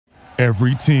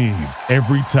Every team,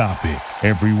 every topic,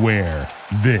 everywhere.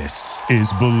 This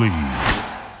is Believe.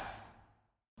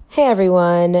 Hey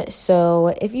everyone. So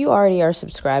if you already are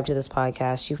subscribed to this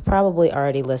podcast, you've probably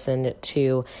already listened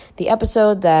to the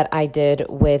episode that I did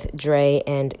with Dre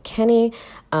and Kenny.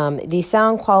 The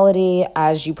sound quality,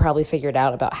 as you probably figured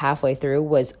out about halfway through,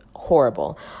 was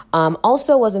horrible.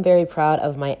 Also wasn't very proud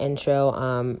of my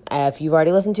intro. If you've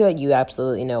already listened to it, you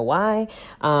absolutely know why.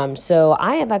 So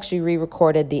I have actually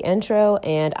re-recorded the intro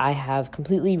and I have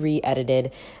completely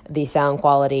re-edited the sound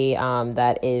quality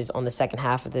that is on the second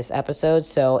half of this episode.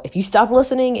 So if you stop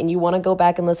listening and you want to go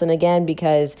back and listen again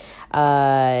because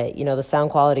the sound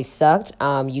quality sucked,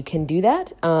 you can do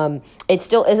that. It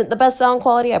still isn't the best sound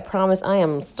quality. I promise. I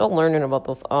am still learning about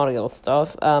this audio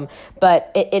stuff.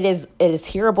 But it is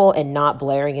hearable and not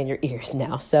blaring in your ears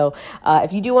now. So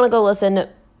if you do want to go listen,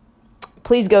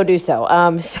 please go do so.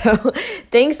 So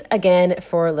thanks again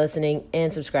for listening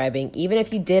and subscribing. Even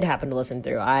if you did happen to listen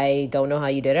through, I don't know how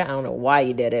you did it. I don't know why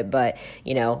you did it, but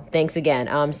thanks again.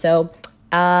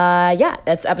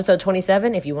 That's episode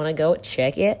 27. If you want to go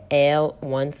check it out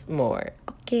once more.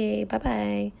 Okay,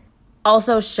 bye-bye.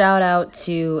 Also, shout out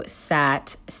to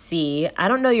Sat C. I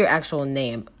don't know your actual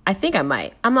name. I think I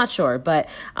might. I'm not sure, but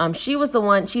she was the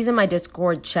one. She's in my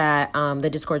Discord chat, the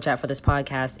Discord chat for this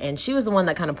podcast, and she was the one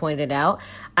that kind of pointed it out.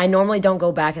 I normally don't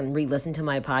go back and re-listen to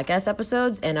my podcast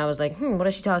episodes, and I was like, what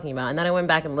is she talking about? And then I went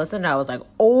back and listened, and I was like,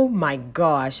 oh my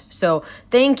gosh. So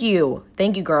thank you,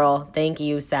 girl. Thank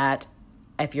you, Sat.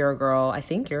 If you're a girl, I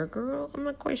think you're a girl. I'm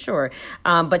not quite sure.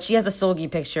 But she has a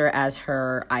Solgi picture as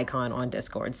her icon on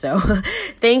Discord. So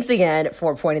thanks again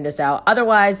for pointing this out.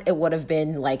 Otherwise, it would have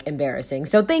been embarrassing.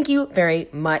 So thank you very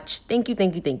much. Thank you.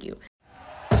 Thank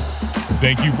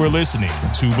you for listening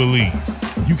to Believe.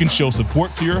 You can show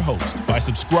support to your host by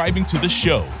subscribing to the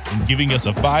show and giving us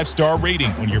a 5-star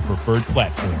rating on your preferred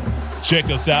platform. Check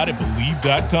us out at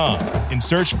Believe.com and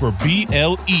search for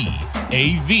BLEAV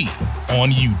on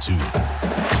YouTube.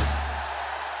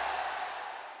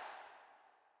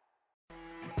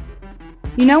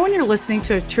 You know when you're listening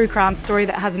to a true crime story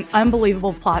that has an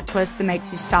unbelievable plot twist that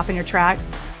makes you stop in your tracks?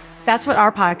 That's what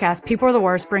our podcast, People Are the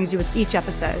Worst, brings you with each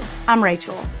episode. I'm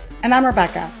Rachel. And I'm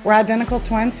Rebecca. We're identical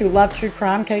twins who love true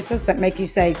crime cases that make you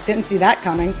say, didn't see that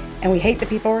coming, and we hate the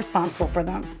people responsible for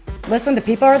them. Listen to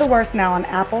People Are the Worst now on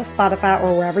Apple, Spotify,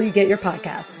 or wherever you get your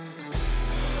podcasts.